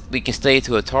can stay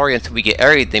to Otaria until we get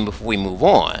everything before we move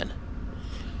on.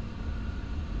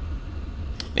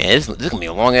 Man, this is gonna be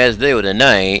a long ass day with the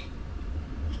night.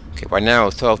 Okay, right now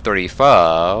it's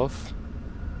 12:35.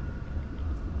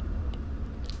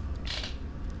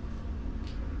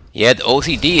 Yeah, the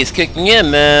OCD is kicking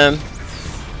in, man.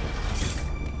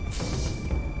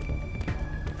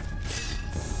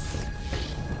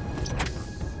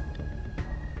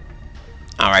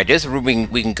 Alright, there's a room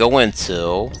we can go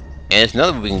into, and there's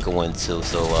another room we can go into,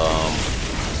 so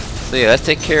yeah, let's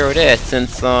take care of that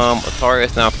since Otaria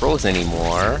is not frozen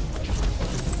anymore.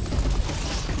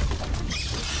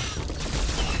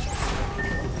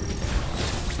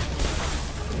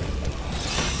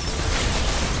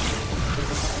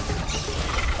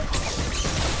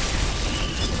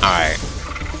 Alright.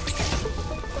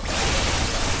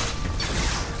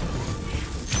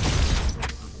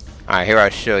 Alright, here I'll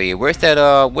show you. Where's that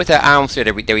item sphere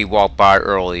that we walked by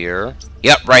earlier?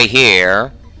 Yep, right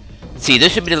here. See,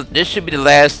 this should be the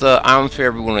last item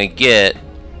sphere we're gonna get.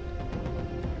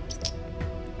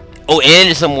 Oh, and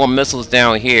there's some more missiles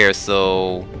down here,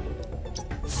 so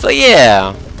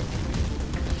yeah.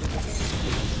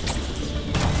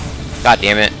 God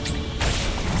damn it.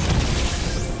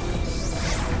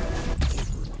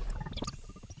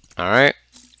 Alright.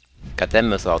 Got that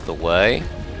missile out the way.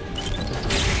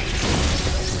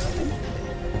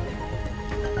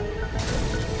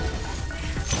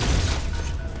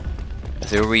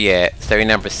 So where we at?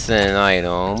 39%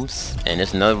 items. And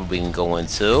there's another we can go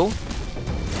into.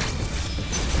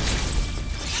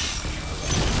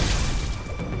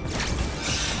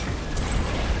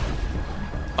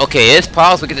 Okay, it's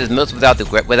possible to get this missile without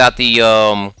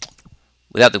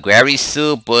the gravity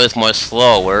suit, but it's much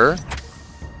slower.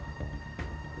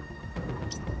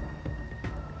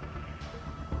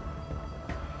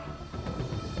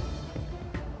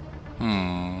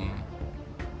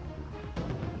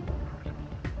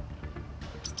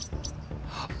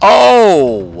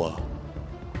 Oh!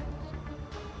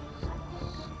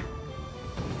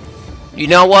 You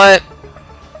know what?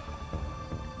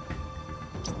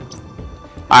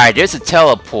 Alright, there's a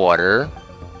teleporter.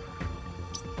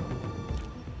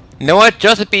 You know what?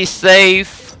 Just to be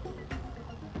safe,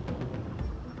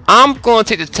 I'm going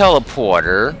to take the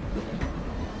teleporter.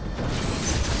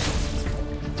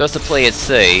 Just to play it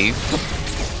safe.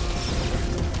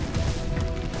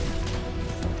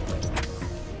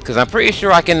 Because I'm pretty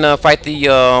sure I can fight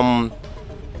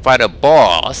a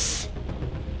boss.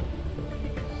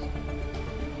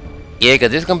 Yeah,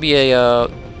 because there's gonna be a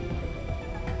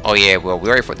oh yeah, well we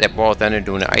already fought that boss down there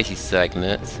doing the icy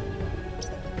segments.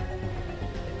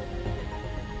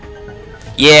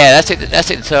 Yeah, that's it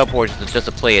the teleport just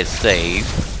to play it safe.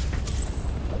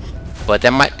 But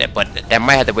that might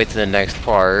have to wait to the next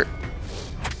part.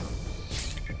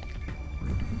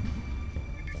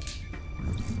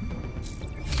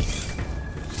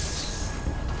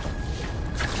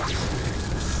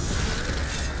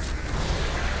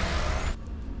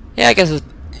 Yeah, I guess it's,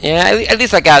 yeah, at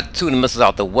least I got 2 of the missiles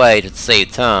out the way to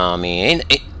save time. I mean,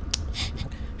 ain't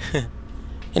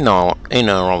nothing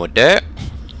wrong with that.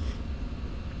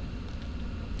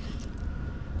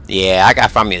 Yeah, I gotta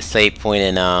find me a save point,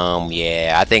 and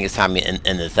yeah, I think it's time to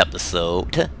end this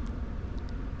episode.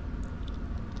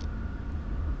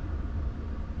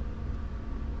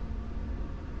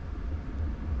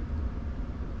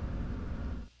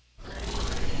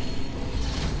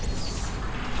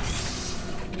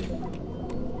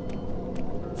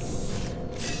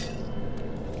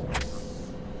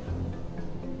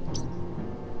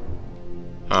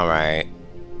 Alright.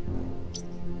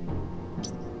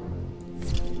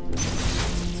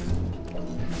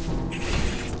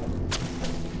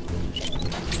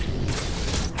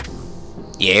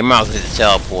 Yeah, it might as well hit the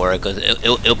teleporter because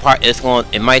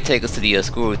it might take us to the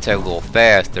screw attack a little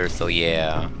faster. So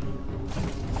yeah,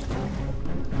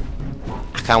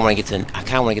 I kind of want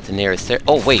to get to nearest there.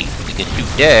 Oh wait, we can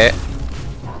shoot that.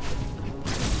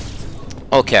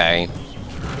 Okay,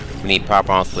 we need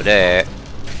pop-ons for that.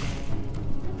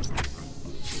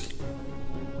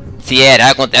 So yeah,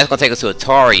 that's gonna take us to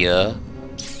Ataria.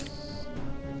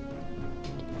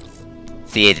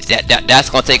 See, that's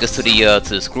gonna take us to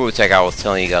the screw attack I was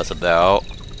telling you guys about.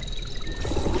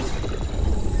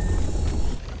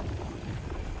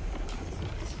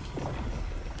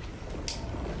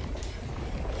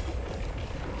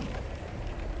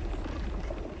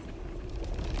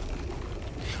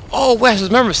 Oh, wait, I just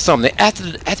remember something. After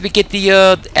we get the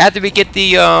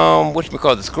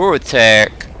whatchamacallit, the screw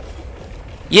attack.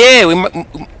 Yeah, we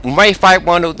might fight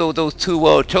one of those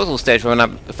 2 total stages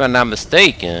if I'm not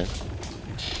mistaken.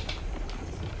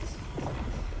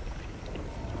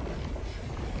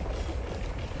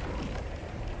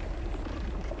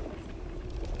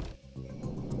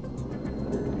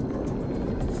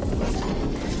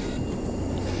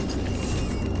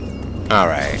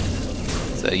 Alright,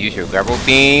 so use your grapple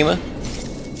beam.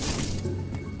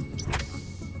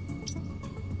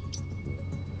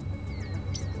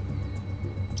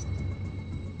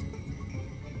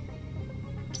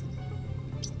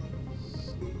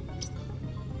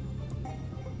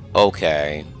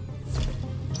 Okay.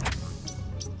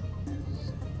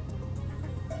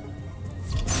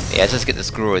 Yeah, let's just get the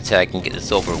screw attack and get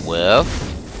this over with.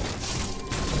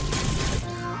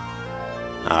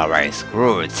 Alright,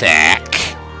 screw attack.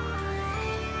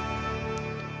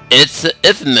 It's an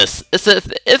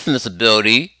infamous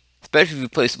ability, especially if you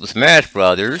play Super Smash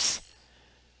Brothers.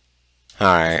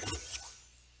 Alright.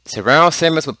 Surround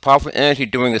Samus with powerful energy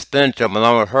during a spin jump,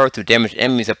 allowing her to damage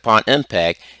enemies upon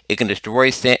impact. It can destroy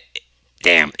It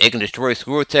can destroy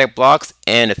screw attack blocks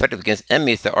and effective against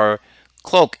enemies that are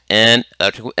cloaked in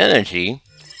electrical energy.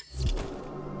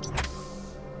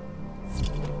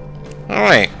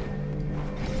 Alright.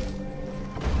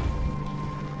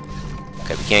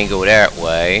 Okay, we can't go that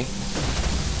way.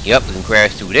 Yep, we can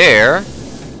crash through there.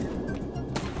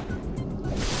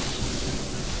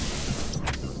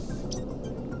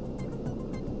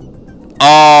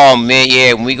 Oh man,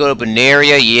 yeah, when we go to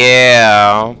Banaria,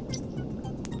 yeah.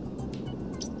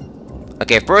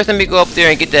 Okay, first let me go up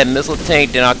there and get that missile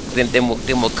tank, then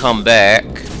we'll come back.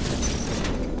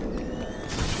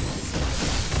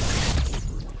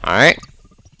 Alright.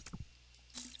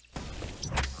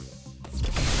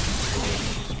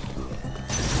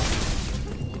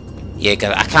 Yeah,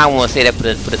 cause I kinda wanna say that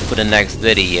for the next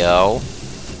video.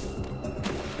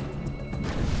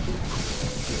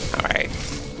 Alright.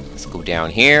 Let's go down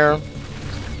here.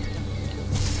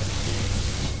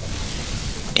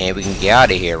 And we can get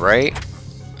out of here, right?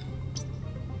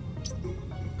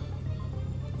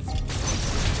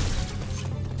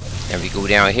 And we go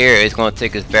down here, it's gonna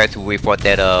take us back to where we fought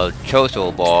that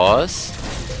Choso boss.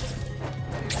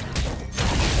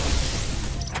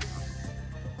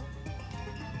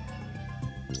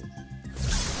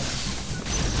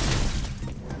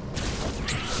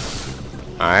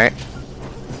 Alright.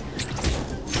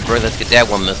 First let's get that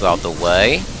one missile out the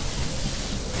way.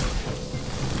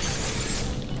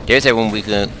 There's that one we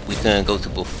couldn't go to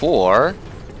before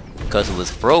because it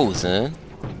was frozen.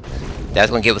 That's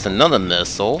gonna give us another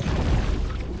missile.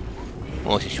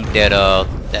 Once you shoot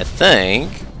that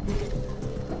thing.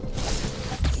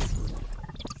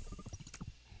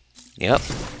 Yep.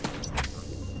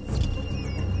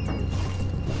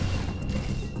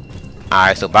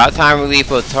 Alright, so by the time we leave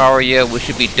for Taria, we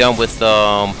should be done with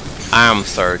item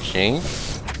searching.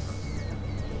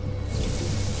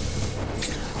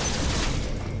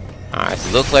 Alright, so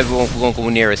it looks like we're gonna go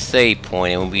near a save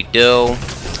point, and when we do,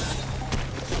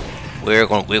 we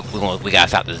gotta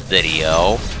stop this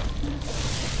video.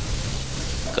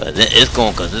 Cause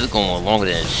it's going longer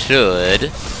than it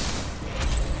should.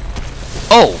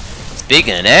 Oh!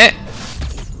 Speaking of that,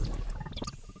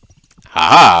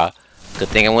 haha! Good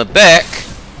thing I went back.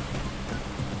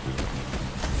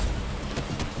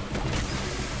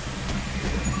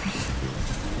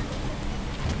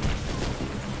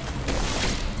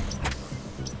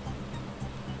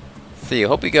 See, I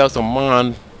hope you guys don't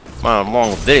mind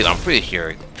long video. I'm pretty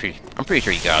sure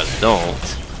you guys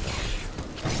don't.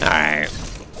 Alright.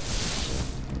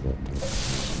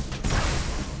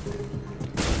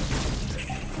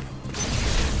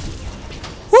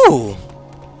 Whew.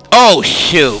 Oh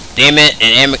shoot! Damn it!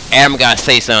 And Adam gotta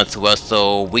say something to us,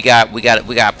 so we gotta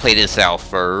play this out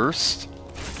first.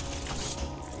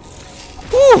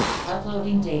 Whew.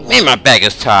 Man, my back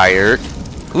is tired.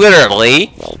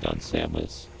 Literally. Well done,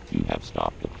 Samus. You have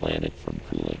stopped the planet from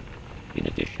cooling. In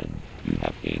addition, you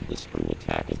have gained the screw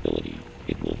attack ability.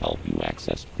 It will help you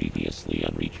access previously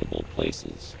unreachable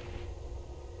places.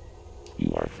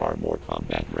 You are far more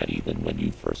combat ready than when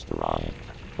you first arrived,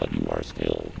 but you are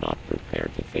still not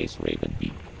prepared to face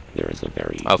Ravenbeak. There is a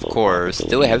very of low course, probability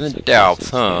still of having success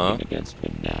doubts, in huh? standing against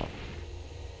him now.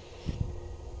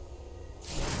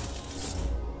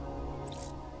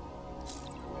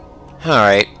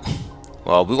 Alright.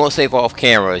 Well, we're gonna save off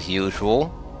camera as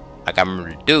usual. Like I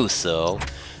remember to do so.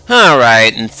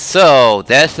 Alright, and so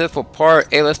that's it for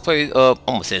part A. Let's play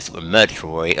almost said Super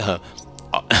Metroid.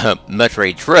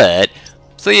 Metroid Dread.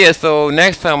 So yeah, so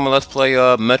next time on Let's Play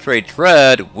Metroid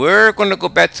Dread, we're gonna go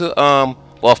back to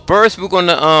well first we're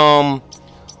gonna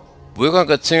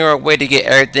continue our way to get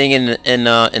everything in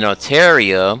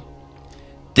Altaria.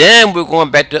 Then we're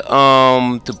going back to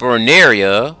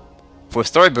Bernaria for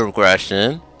story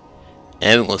progression.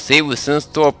 And we're gonna see what's in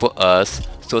store for us.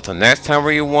 So till next time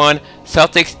everyone,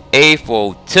 Celtics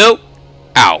A42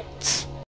 out.